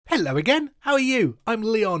Hello again, how are you? I'm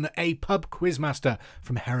Leon, a pub quizmaster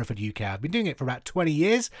from Hereford, UK. I've been doing it for about 20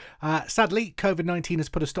 years. Sadly, COVID-19 has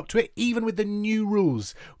put a stop to it, even with the new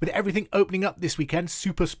rules. With everything opening up this weekend,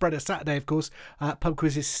 Super Spreader Saturday, of course, pub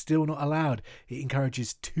quiz is still not allowed. It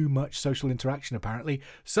encourages too much social interaction, apparently.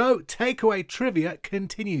 So, takeaway trivia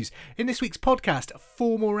continues. In this week's podcast,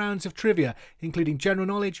 4 more rounds of trivia, including general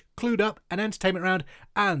knowledge, Clued Up, an entertainment round,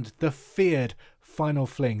 and the feared Final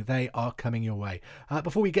Fling. They are coming your way.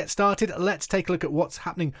 Before we get started, let's take a look at what's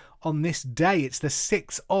happening on this day. It's the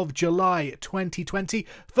 6th of July 2020.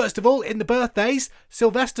 First of all, in the birthdays,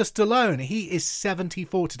 Sylvester Stallone. He is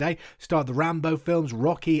 74 today. Starred the Rambo films,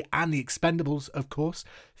 Rocky and The Expendables, of course.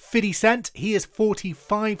 50 Cent, he is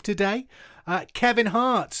 45 today. Kevin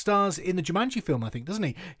Hart stars in the Jumanji film, I think, doesn't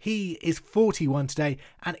he? He is 41 today.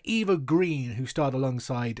 And Eva Green, who starred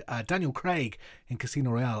alongside Daniel Craig in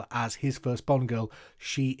Casino Royale as his first Bond girl,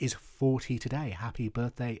 she is 40 today. Happy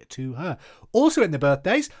birthday to her. Also in the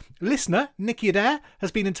birthdays, listener Nikki Adair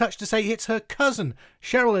has been in touch to say it's her cousin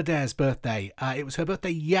Cheryl Adair's birthday. It was her birthday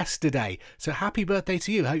yesterday. So happy birthday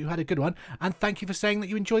to you. Hope you had a good one. And thank you for saying that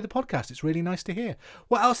you enjoyed the podcast. It's really nice to hear.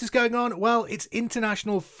 What else is going on? Well, it's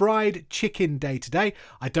International Fried Chicken Day today.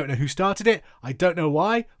 I don't know who started it. I don't know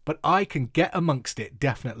why, but I can get amongst it,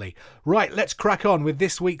 definitely. Right, let's crack on with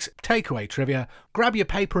this week's takeaway trivia. Grab your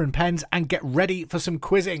paper and pens and get ready for some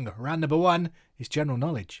quizzing. Round number 1 is general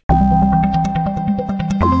knowledge.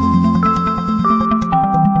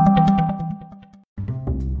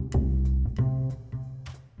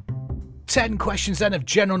 Ten questions then of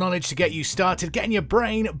general knowledge to get you started, getting your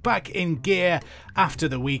brain back in gear after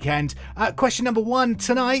the weekend. Question number 1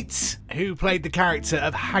 tonight. Who played the character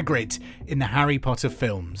of Hagrid in the Harry Potter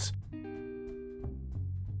films?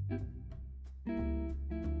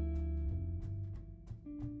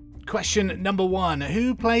 Question number 1.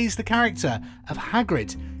 Who plays the character of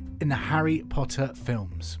Hagrid in the Harry Potter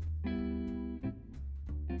films?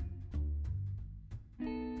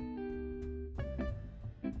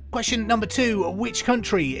 Question number 2. Which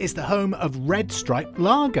country is the home of Red Stripe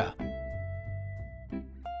Lager?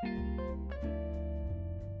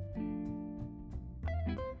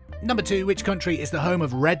 Number 2. Which country is the home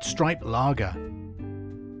of Red Stripe Lager?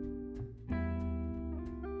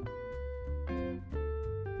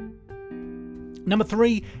 Number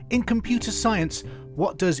 3. In computer science,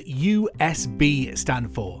 what does USB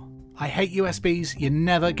stand for? I hate USBs. You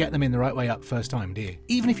never get them in the right way up first time, do you?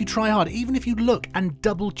 Even if you try hard, even if you look and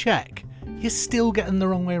double check, you still get them the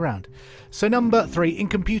wrong way around. So number 3, in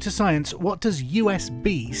computer science, what does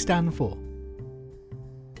USB stand for?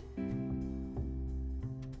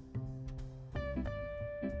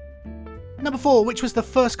 Number 4, which was the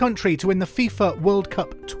first country to win the FIFA World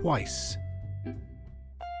Cup twice?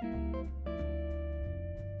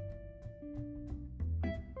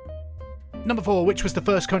 Number 4, which was the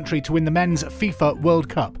first country to win the men's FIFA World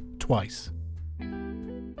Cup twice?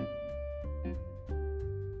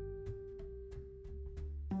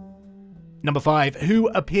 Number 5, who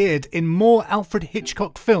appeared in more Alfred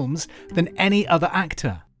Hitchcock films than any other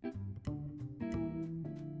actor?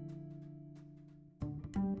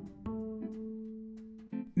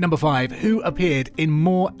 Number 5, who appeared in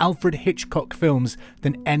more Alfred Hitchcock films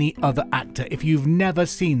than any other actor? If you've never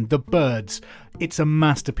seen The Birds, it's a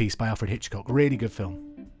masterpiece by Alfred Hitchcock. Really good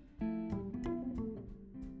film.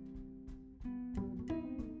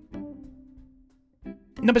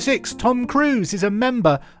 Number 6, Tom Cruise is a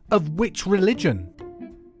member of which religion?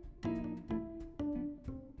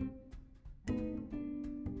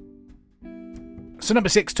 So number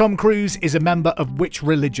 6, Tom Cruise is a member of which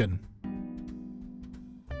religion?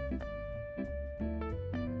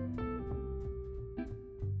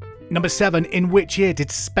 Number 7, in which year did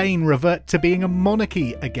Spain revert to being a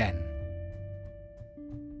monarchy again?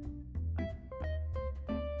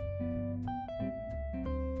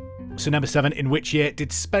 So number 7, in which year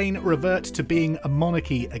did Spain revert to being a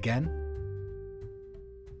monarchy again?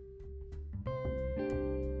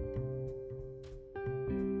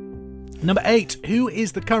 Number 8, who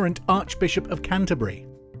is the current Archbishop of Canterbury?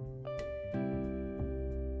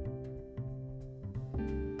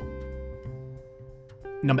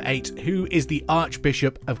 Number 8, who is the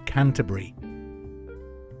Archbishop of Canterbury?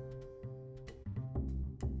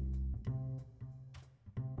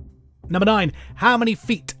 Number 9, how many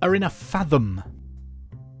feet are in a fathom?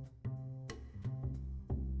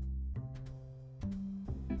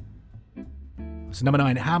 So number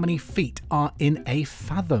 9, how many feet are in a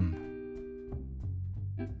fathom?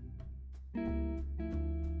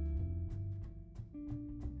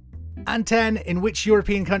 And 10, in which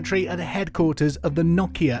European country are the headquarters of the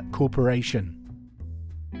Nokia Corporation?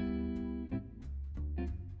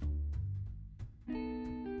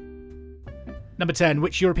 Number 10.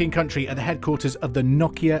 Which European country are the headquarters of the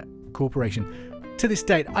Nokia Corporation? To this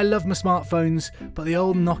date, I love my smartphones, but the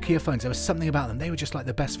old Nokia phones, there was something about them. They were just like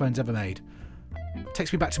the best phones ever made.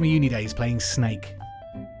 Takes me back to my uni days playing Snake.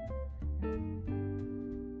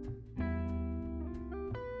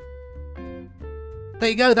 There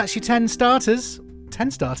you go, that's your 10 starters. 10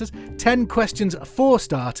 starters? 10 questions for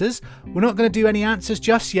starters. We're not going to do any answers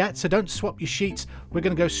just yet, so don't swap your sheets. We're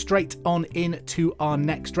going to go straight on into our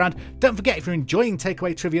next round. Don't forget, if you're enjoying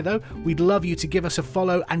Takeaway Trivia, though, we'd love you to give us a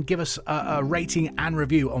follow and give us a rating and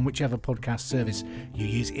review on whichever podcast service you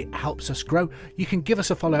use. It helps us grow. You can give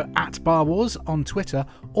us a follow at Bar Wars on Twitter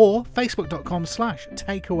or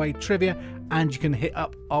facebook.com/takeawaytrivia, and you can hit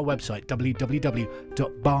up our website,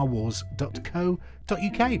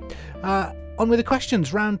 www.barwars.co.uk. On with the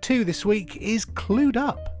questions. Round 2 this week is Clued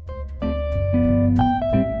Up.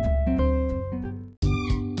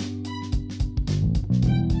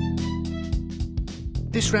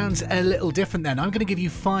 This round's a little different then. I'm going to give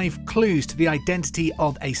you 5 clues to the identity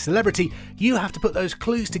of a celebrity. You have to put those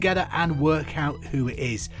clues together and work out who it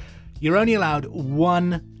is. You're only allowed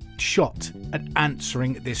 1 shot at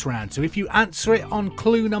answering this round. So if you answer it on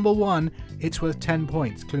clue number 1, it's worth 10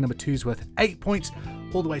 points. Clue number 2 is worth 8 points,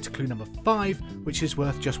 all the way to clue number 5, which is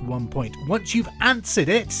worth just 1 point. Once you've answered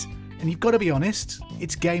it, and you've got to be honest,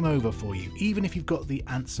 it's game over for you, even if you've got the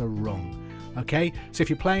answer wrong. Okay, so if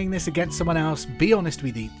you're playing this against someone else, be honest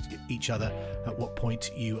with each other at what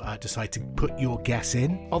point you decide to put your guess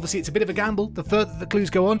in. Obviously, it's a bit of a gamble. The further the clues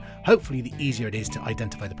go on, hopefully the easier it is to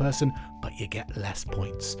identify the person, but you get less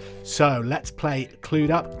points. So let's play Clued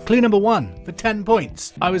Up. Clue number 1 for 10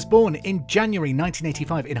 points. I was born in January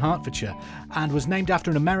 1985 in Hertfordshire and was named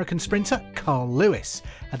after an American sprinter, Carl Lewis.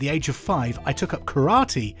 At the age of 5, I took up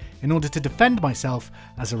karate in order to defend myself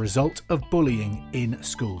as a result of bullying in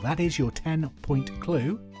school. That is your 10-point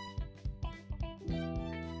clue.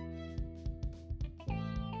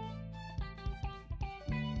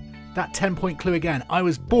 That 10-point clue again. I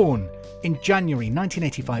was born in January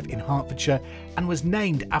 1985 in Hertfordshire and was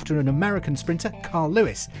named after an American sprinter, Carl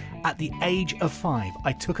Lewis. At the age of 5,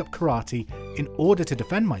 I took up karate in order to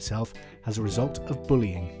defend myself as a result of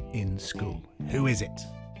bullying in school. Who is it?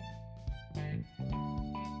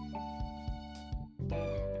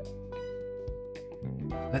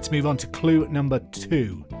 Let's move on to clue number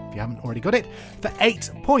 2, if you haven't already got it. For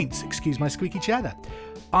 8 points, excuse my squeaky chair there.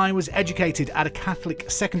 I was educated at a Catholic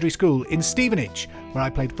secondary school in Stevenage, where I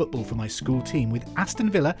played football for my school team with Aston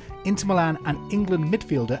Villa, Inter Milan and England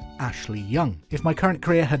midfielder Ashley Young. If my current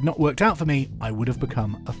career had not worked out for me, I would have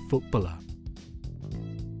become a footballer.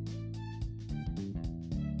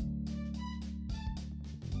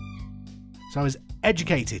 So I was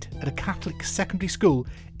educated at a Catholic secondary school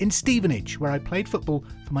in Stevenage, where I played football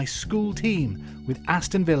for my school team with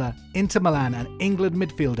Aston Villa, Inter Milan and England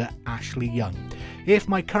midfielder Ashley Young. If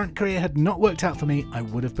my current career had not worked out for me, I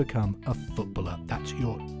would have become a footballer. That's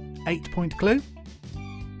your 8-point clue.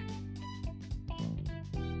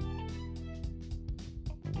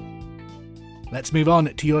 Let's move on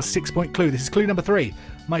to your 6-point clue. This is clue number 3.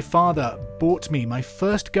 My father bought me my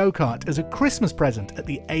first go-kart as a Christmas present at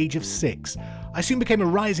the age of 6. I soon became a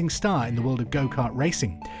rising star in the world of go-kart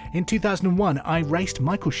racing. In 2001, I raced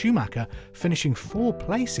Michael Schumacher, finishing 4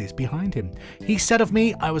 places behind him. He said of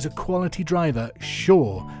me, I was a quality driver,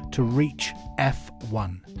 sure to reach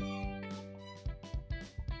F1.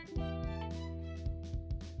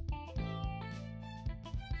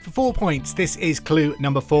 For 4 points, this is clue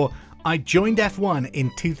number 4. I joined F1 in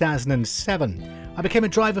 2007. I became a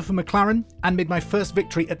driver for McLaren and made my first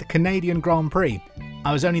victory at the Canadian Grand Prix.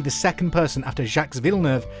 I was only the second person after Jacques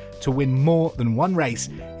Villeneuve to win more than 1 race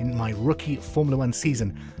in my rookie Formula 1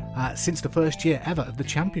 season since the first year ever of the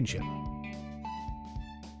championship.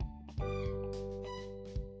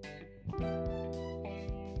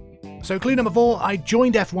 So clue number 4, I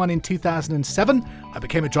joined F1 in 2007. I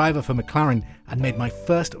became a driver for McLaren and made my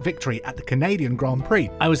first victory at the Canadian Grand Prix.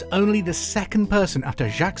 I was only the second person after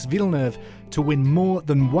Jacques Villeneuve to win more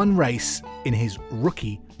than 1 race in his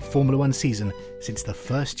rookie Formula 1 season since the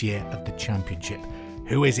first year of the championship.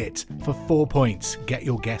 Who is it? For 4 points, get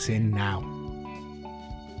your guess in now.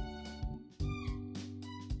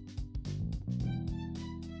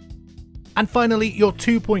 And finally, your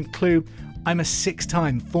 2-point clue. I'm a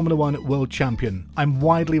 6-time Formula 1 world champion. I'm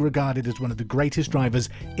widely regarded as one of the greatest drivers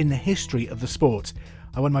in the history of the sport.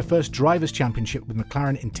 I won my first Drivers' Championship with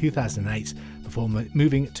McLaren in 2008 before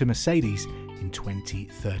moving to Mercedes in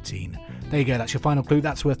 2013. There you go, that's your final clue.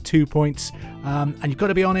 That's worth 2 points. And you've got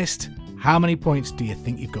to be honest, how many points do you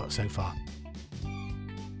think you've got so far?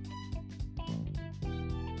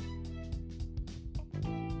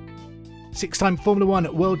 Six-time Formula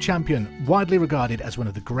One world champion, widely regarded as one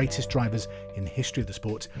of the greatest drivers in the history of the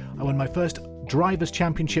sport. I won my first Drivers'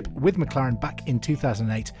 Championship with McLaren back in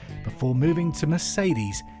 2008 before moving to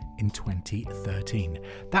Mercedes in 2013.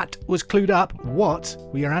 That was Clued Up. What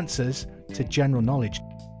were your answers to general knowledge?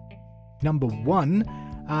 Number 1,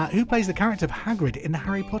 who plays the character of Hagrid in the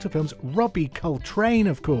Harry Potter films? Robbie Coltrane,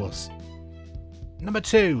 of course. Number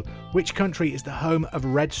 2, which country is the home of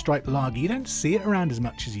Red Stripe Lager? You don't see it around as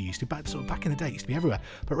much as you used to, but sort of back in the day it used to be everywhere.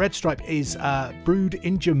 But Red Stripe is brewed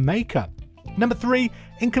in Jamaica. Number 3,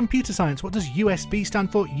 in computer science, what does USB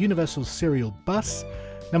stand for? Universal Serial Bus.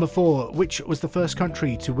 Number 4, which was the first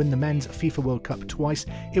country to win the Men's FIFA World Cup twice?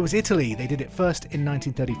 It was Italy. They did it first in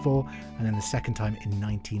 1934 and then the second time in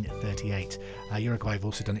 1938. Uruguay have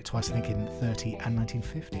also done it twice, I think in 30 and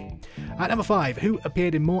 1950. Number 5, who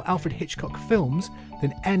appeared in more Alfred Hitchcock films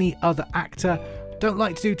than any other actor? Don't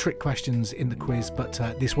like to do trick questions in the quiz, but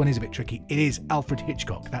this one is a bit tricky. It is Alfred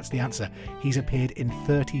Hitchcock. That's the answer. He's appeared in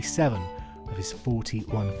 37 of his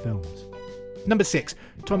 41 films. Number 6,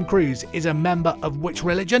 Tom Cruise is a member of which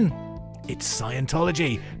religion? It's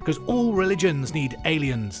Scientology, because all religions need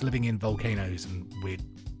aliens living in volcanoes and weird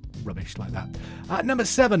rubbish like that. Number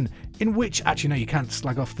 7, in which... Actually, no, you can't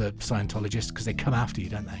slag off the Scientologists because they come after you,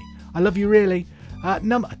 don't they? I love you, really. I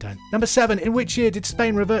don't. Number 7, in which year did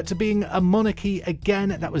Spain revert to being a monarchy again?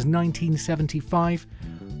 That was 1975.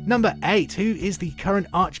 Number 8, who is the current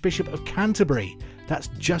Archbishop of Canterbury? That's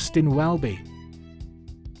Justin Welby.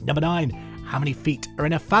 Number 9, how many feet are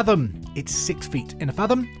in a fathom? It's 6 feet in a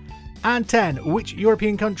fathom. And 10, which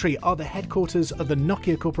European country are the headquarters of the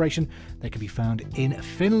Nokia Corporation? They can be found in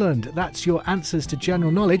Finland. That's your answers to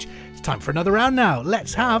general knowledge. It's time for another round now.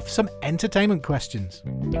 Let's have some entertainment questions.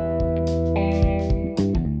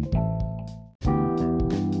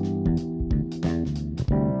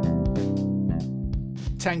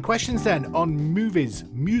 Ten questions then on movies,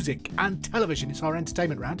 music and television. It's our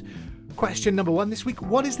entertainment round. Question number 1 this week.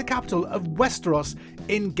 What is the capital of Westeros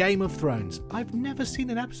in Game of Thrones? I've never seen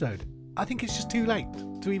an episode. I think it's just too late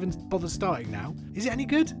to even bother starting now. Is it any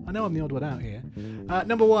good? I know I'm the odd one out here.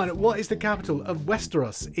 Number 1. What is the capital of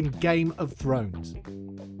Westeros in Game of Thrones?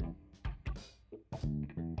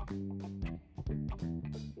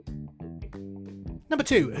 Number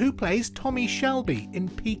 2. Who plays Tommy Shelby in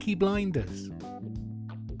Peaky Blinders?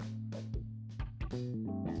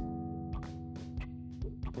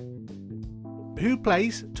 Who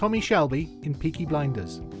plays Tommy Shelby in Peaky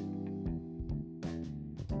Blinders?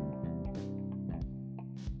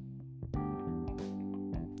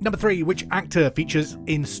 Number 3, which actor features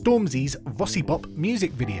in Stormzy's Vossi Bop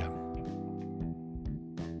music video?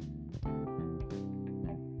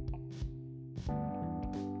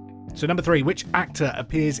 So number 3, which actor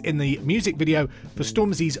appears in the music video for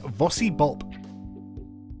Stormzy's Vossi Bop?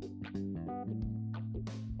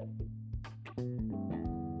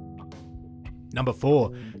 Number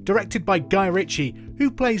 4, directed by Guy Ritchie, who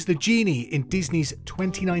plays the genie in Disney's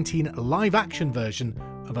 2019 live-action version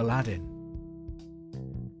of Aladdin?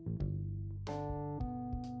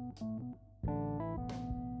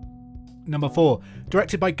 Number 4,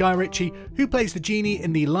 directed by Guy Ritchie, who plays the genie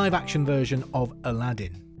in the live-action version of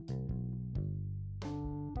Aladdin?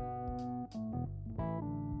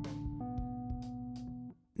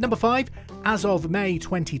 Number 5, as of May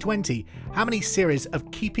 2020, how many series of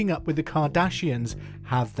Keeping Up with the Kardashians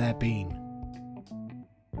have there been?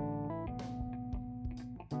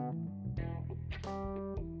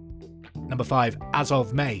 Number 5, as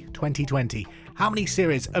of May 2020, how many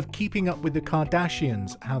series of Keeping Up with the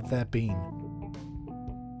Kardashians have there been?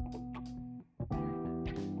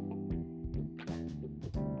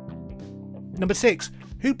 Number 6,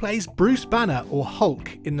 who plays Bruce Banner or Hulk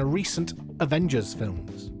in the recent Avengers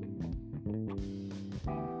films?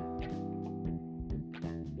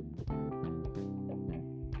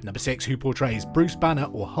 Number 6, who portrays Bruce Banner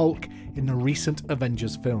or Hulk in the recent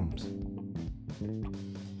Avengers films?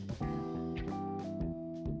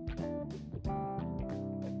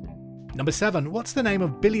 Number 7, what's the name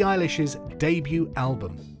of Billie Eilish's debut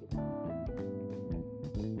album?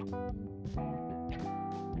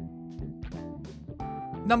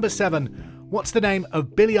 Number 7, what's the name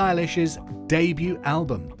of Billie Eilish's debut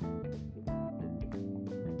album?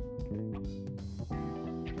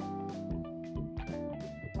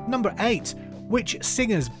 Number 8, which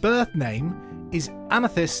singer's birth name is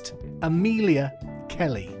Amethyst Amelia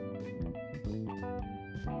Kelly?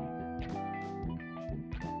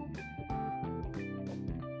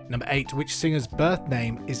 Number 8, which singer's birth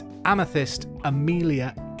name is Amethyst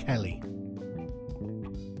Amelia Kelly?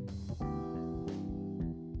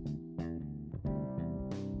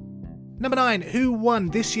 Number 9. Who won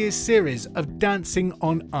this year's series of Dancing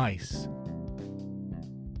on Ice?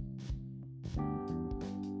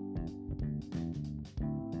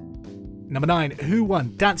 Number 9. Who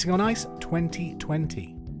won Dancing on Ice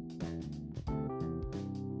 2020?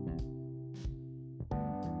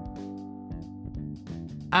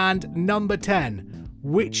 And number 10.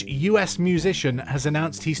 Which US musician has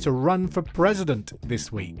announced he's to run for president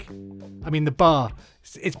this week? I mean, the bar,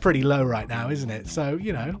 it's pretty low right now, isn't it? So,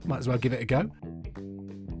 you know, might as well give it a go.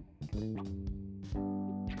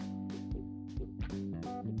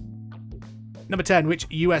 Number 10, which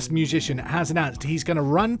US musician has announced he's going to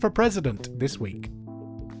run for president this week?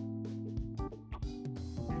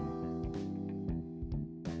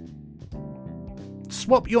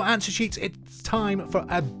 Swap your answer sheets. It's time for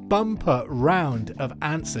a bumper round of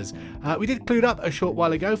answers. We did clue up a short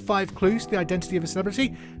while ago. 5 clues to the identity of a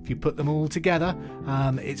celebrity. If you put them all together,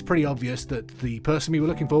 it's pretty obvious that the person we were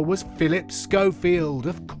looking for was Philip Schofield.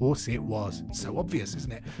 Of course it was. It's so obvious,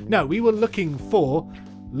 isn't it? No, we were looking for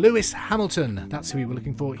Lewis Hamilton. That's who we were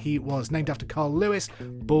looking for. He was named after Carl Lewis,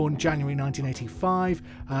 born January 1985,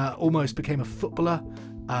 almost became a footballer,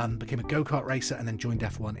 became a go-kart racer, and then joined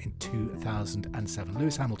F1 in 2007.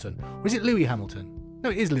 Lewis Hamilton. Or is it Louis Hamilton? No,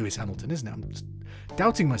 it is Lewis Hamilton, isn't it? I'm just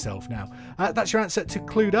doubting myself now. That's your answer to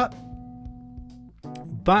Clued Up.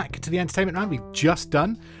 Back to the entertainment round we've just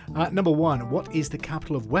done. Number 1. What is the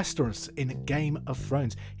capital of Westeros in Game of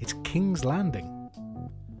Thrones? It's King's Landing.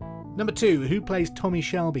 Number 2, who plays Tommy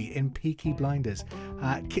Shelby in Peaky Blinders?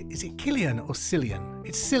 Is it Cillian or Cillian?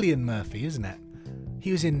 It's Cillian Murphy, isn't it?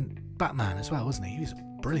 He was in Batman as well, wasn't he? He was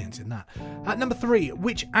brilliant in that. Number 3,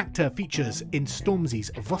 which actor features in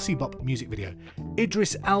Stormzy's Vossi Bop music video?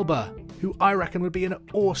 Idris Elba, who I reckon would be an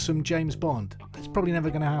awesome James Bond. It's probably never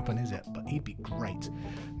going to happen, is it? But he'd be great.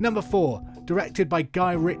 Number 4, directed by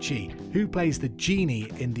Guy Ritchie, who plays the genie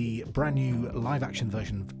in the brand new live-action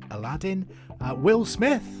version of Aladdin? Will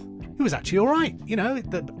Smith, who was actually all right. You know,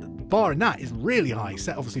 the bar in that is really high,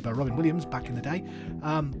 set obviously by Robin Williams back in the day.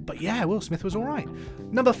 But yeah, Will Smith was all right.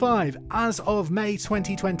 Number 5, as of May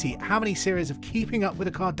 2020, how many series of Keeping Up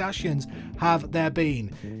with the Kardashians have there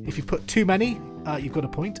been? If you've put too many, you've got a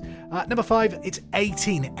point. Number 5, it's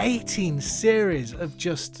 18. 18 series of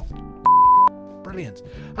just brilliant.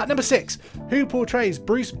 Number 6, who portrays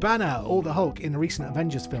Bruce Banner or the Hulk in the recent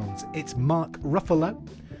Avengers films? It's Mark Ruffalo.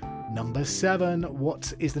 Number 7,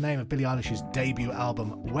 what is the name of Billie Eilish's debut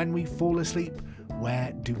album, When We Fall Asleep,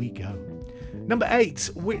 Where Do We Go? Number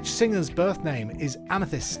 8, which singer's birth name is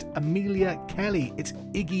Amethyst Amelia Kelly? It's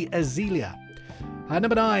Iggy Azalea.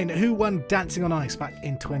 Number 9, who won Dancing on Ice back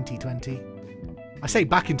in 2020? I say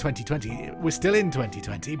back in 2020, we're still in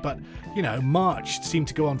 2020, but, you know, March seemed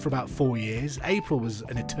to go on for about 4 years. April was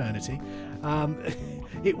an eternity.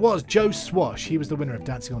 It was Joe Swash. He was the winner of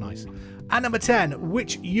Dancing on Ice. And number 10,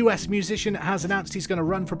 which US musician has announced he's going to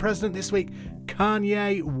run for president this week?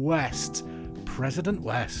 Kanye West. President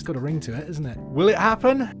West. Got a ring to it, isn't it? Will it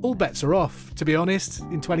happen? All bets are off, to be honest.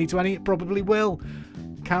 In 2020, it probably will.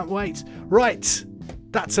 Can't wait. Right,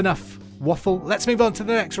 that's enough waffle. Let's move on to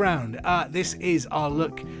the next round. This is our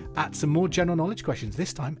look at some more general knowledge questions.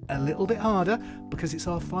 This time, a little bit harder because it's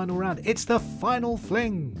our final round. It's the final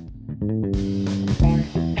fling.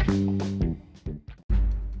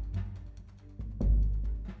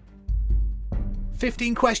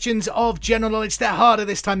 15 questions of general knowledge. They're harder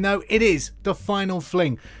this time, though. It is the final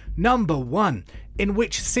fling. Number 1. In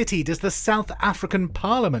which city does the South African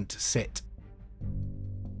Parliament sit?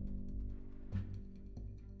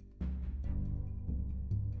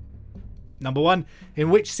 Number 1.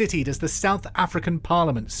 In which city does the South African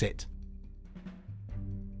Parliament sit?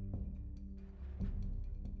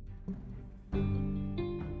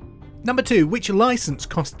 Number 2. Which licence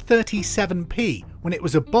cost 37p when it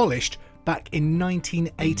was abolished back in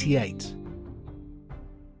 1988?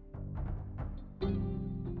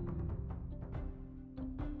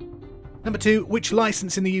 Number 2. Which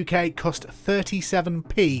licence in the UK cost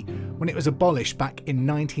 37p when it was abolished back in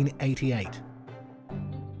 1988?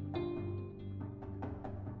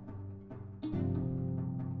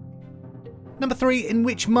 Number 3, in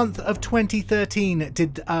which month of 2013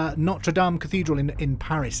 did Notre Dame Cathedral in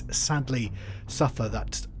Paris sadly suffer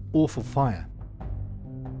that awful fire?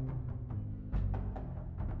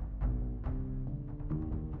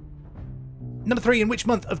 Number 3, in which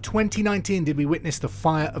month of 2019 did we witness the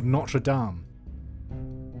fire of Notre Dame?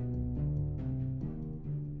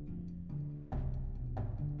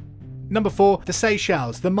 Number 4, the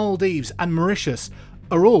Seychelles, the Maldives and Mauritius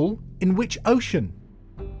are all in which ocean?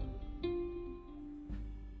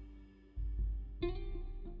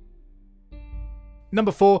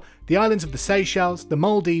 Number 4, the islands of the Seychelles, the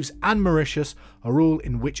Maldives and Mauritius are all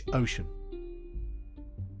in which ocean?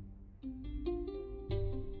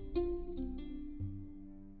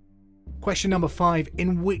 Question number 5,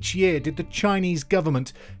 in which year did the Chinese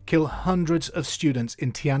government kill hundreds of students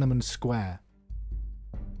in Tiananmen Square?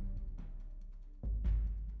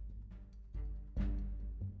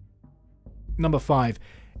 Number 5,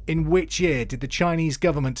 in which year did the Chinese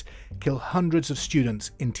government kill hundreds of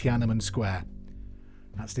students in Tiananmen Square?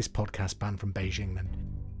 That's this podcast banned from Beijing then.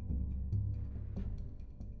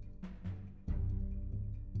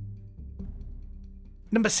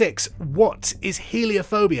 Number 6, what is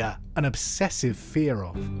heliophobia an obsessive fear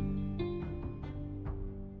of?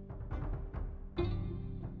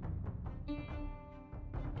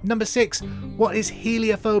 Number 6, what is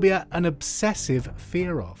heliophobia an obsessive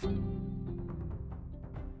fear of?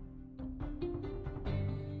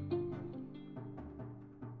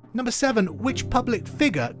 Number 7, which public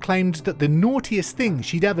figure claimed that the naughtiest thing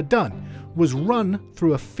she'd ever done was run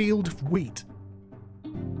through a field of wheat?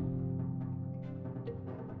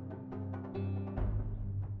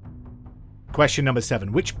 Question number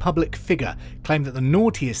 7, which public figure claimed that the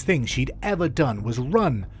naughtiest thing she'd ever done was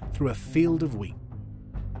run through a field of wheat?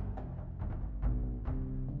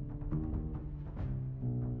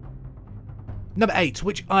 Number 8,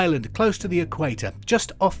 which island close to the equator,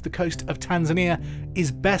 just off the coast of Tanzania, is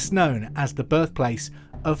best known as the birthplace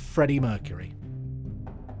of Freddie Mercury?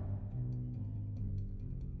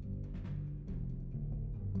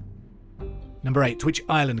 Number 8, which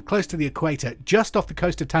island close to the equator, just off the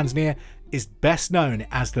coast of Tanzania, is best known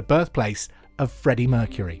as the birthplace of Freddie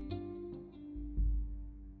Mercury?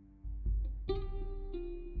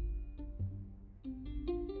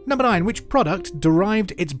 Number 9, which product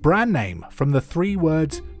derived its brand name from the 3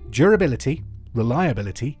 words durability,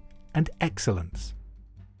 reliability, and excellence?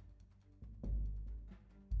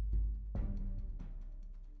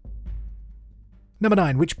 Number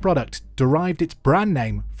 9, which product derived its brand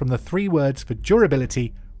name from the 3 words for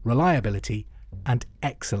durability, reliability, and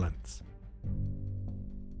excellence?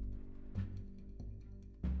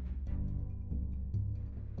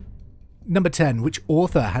 Number 10, which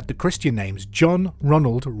author had the Christian names John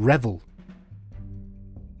Ronald Revell?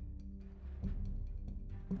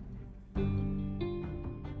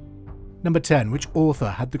 Number 10, which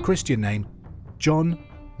author had the Christian name John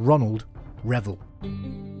Ronald Revell?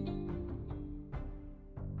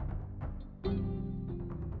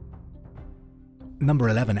 Number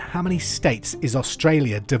 11, how many states is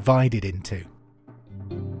Australia divided into?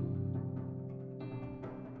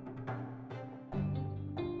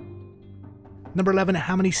 Number 11,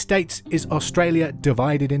 how many states is Australia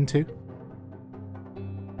divided into?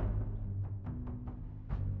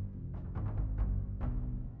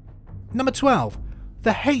 Number 12,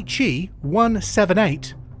 the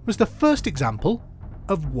HE-178 was the first example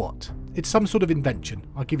of what? It's some sort of invention,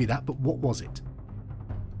 I'll give you that, but what was it?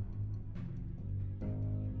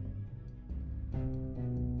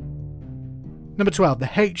 Number 12, the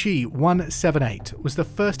HE-178 was the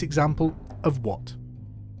first example of what?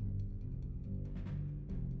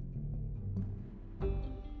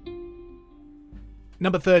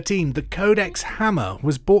 Number 13, the Codex hammer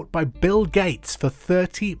was bought by Bill Gates for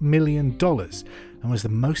 $30 million and was the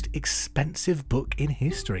most expensive book in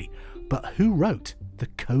history. But who wrote the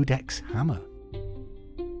Codex hammer?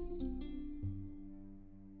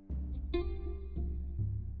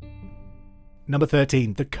 Number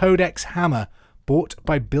 13, the Codex hammer, bought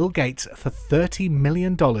by Bill Gates for $30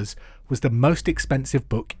 million, was the most expensive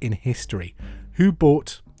book in history. Who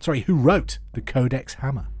wrote the Codex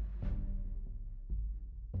hammer?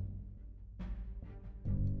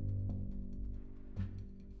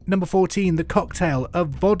 Number 14, the cocktail of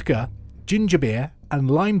vodka, ginger beer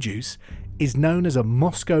and lime juice is known as a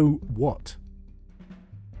Moscow what?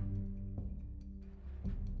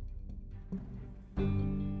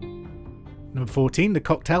 Number 14, the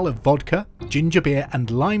cocktail of vodka, ginger beer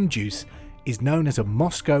and lime juice is known as a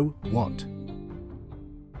Moscow what?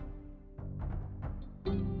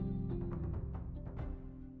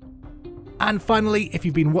 And finally, if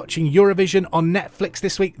you've been watching Eurovision on Netflix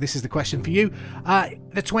this week, this is the question for you.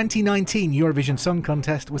 The 2019 Eurovision Song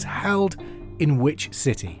Contest was held in which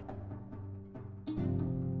city?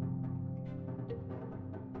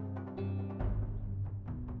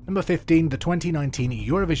 Number 15, the 2019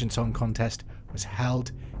 Eurovision Song Contest was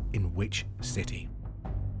held in which city?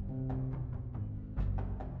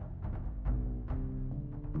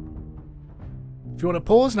 If you want to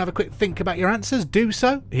pause and have a quick think about your answers, do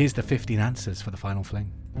so. Here's the 15 answers for the final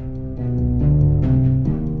fling.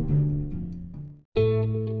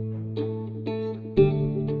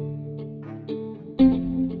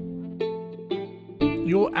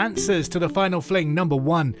 answers to the final fling. Number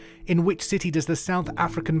 1. In which city does the South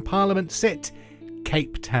African Parliament sit?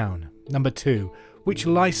 Cape Town. Number 2. Which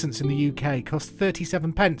licence in the UK cost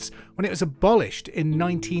 37 pence when it was abolished in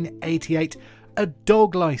 1988? A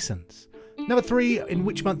dog licence. Number 3. In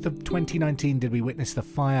which month of 2019 did we witness the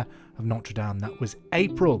fire of Notre Dame? That was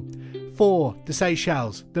April. 4. The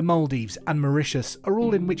Seychelles, the Maldives and Mauritius are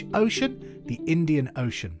all in which ocean? The Indian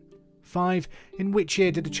Ocean. 5. In which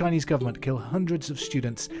year did the Chinese government kill hundreds of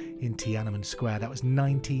students in Tiananmen Square? That was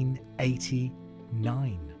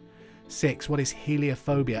 1989. 6. What is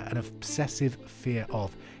heliophobia, an obsessive fear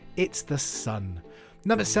of? It's the sun.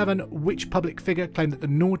 Number 7. Which public figure claimed that the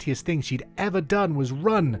naughtiest thing she'd ever done was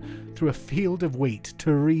run through a field of wheat?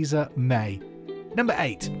 Theresa May. Number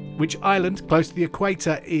 8. Which island close to the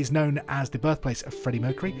equator is known as the birthplace of Freddie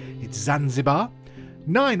Mercury? It's Zanzibar.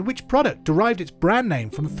 9. Which product derived its brand name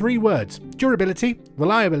from 3 words? Durability,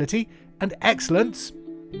 reliability and excellence?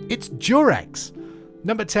 It's Durex.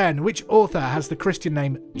 Number 10. Which author has the Christian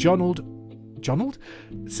name Jonald?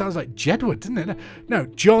 It sounds like Jedward, doesn't it? No,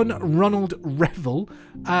 John Ronald Revell.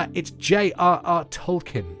 It's J.R.R.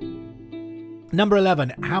 Tolkien. Number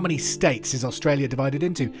 11. How many states is Australia divided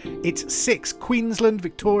into? It's 6. Queensland,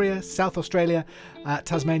 Victoria, South Australia,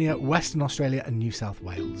 Tasmania, Western Australia and New South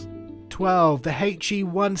Wales. 12. The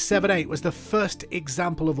HE-178 was the first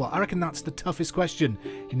example of what? I reckon that's the toughest question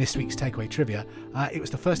in this week's Takeaway Trivia. It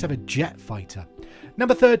was the first ever jet fighter.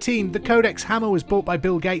 Number 13. The Codex Hammer was bought by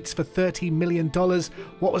Bill Gates for $30 million.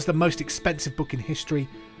 What was the most expensive book in history?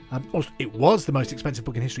 It was the most expensive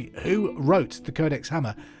book in history. Who wrote the Codex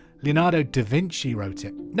Hammer? Leonardo da Vinci wrote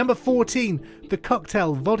it. Number 14. The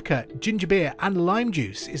cocktail, vodka, ginger beer and lime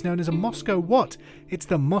juice is known as a Moscow what? It's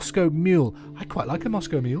the Moscow Mule. I quite like a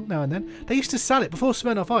Moscow Mule now and then. They used to sell it, before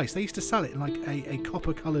Smirnoff Ice, they used to sell it in like a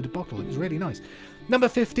copper-coloured bottle. It was really nice. Number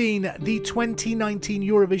 15. The 2019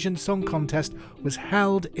 Eurovision Song Contest was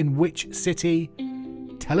held in which city?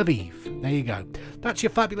 Tel Aviv. There you go. That's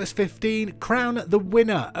your fabulous 15. Crown the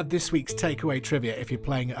winner of this week's Takeaway Trivia if you're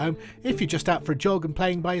playing at home. If you're just out for a jog and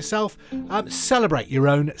playing by yourself, celebrate your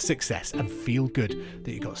own success and feel good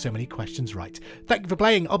that you got so many questions right. Thank you for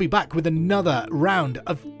playing. I'll be back with another round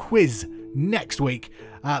of quiz next week.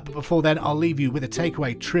 But before then, I'll leave you with a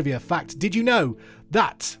Takeaway Trivia fact. Did you know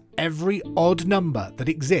that every odd number that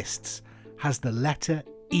exists has the letter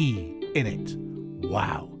E in it?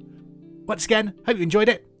 Wow. Once again, hope you enjoyed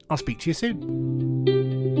it. I'll speak to you soon.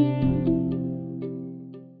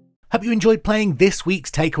 Hope you enjoyed playing this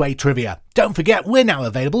week's Takeaway Trivia. Don't forget, we're now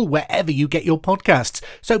available wherever you get your podcasts.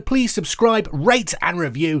 So please subscribe, rate and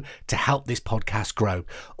review to help this podcast grow.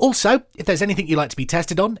 Also, if there's anything you'd like to be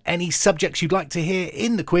tested on, any subjects you'd like to hear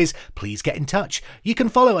in the quiz, please get in touch. You can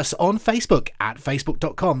follow us on Facebook at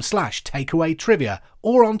facebook.com/takeawaytrivia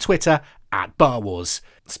or on Twitter at Bar Wars.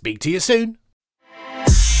 Speak to you soon.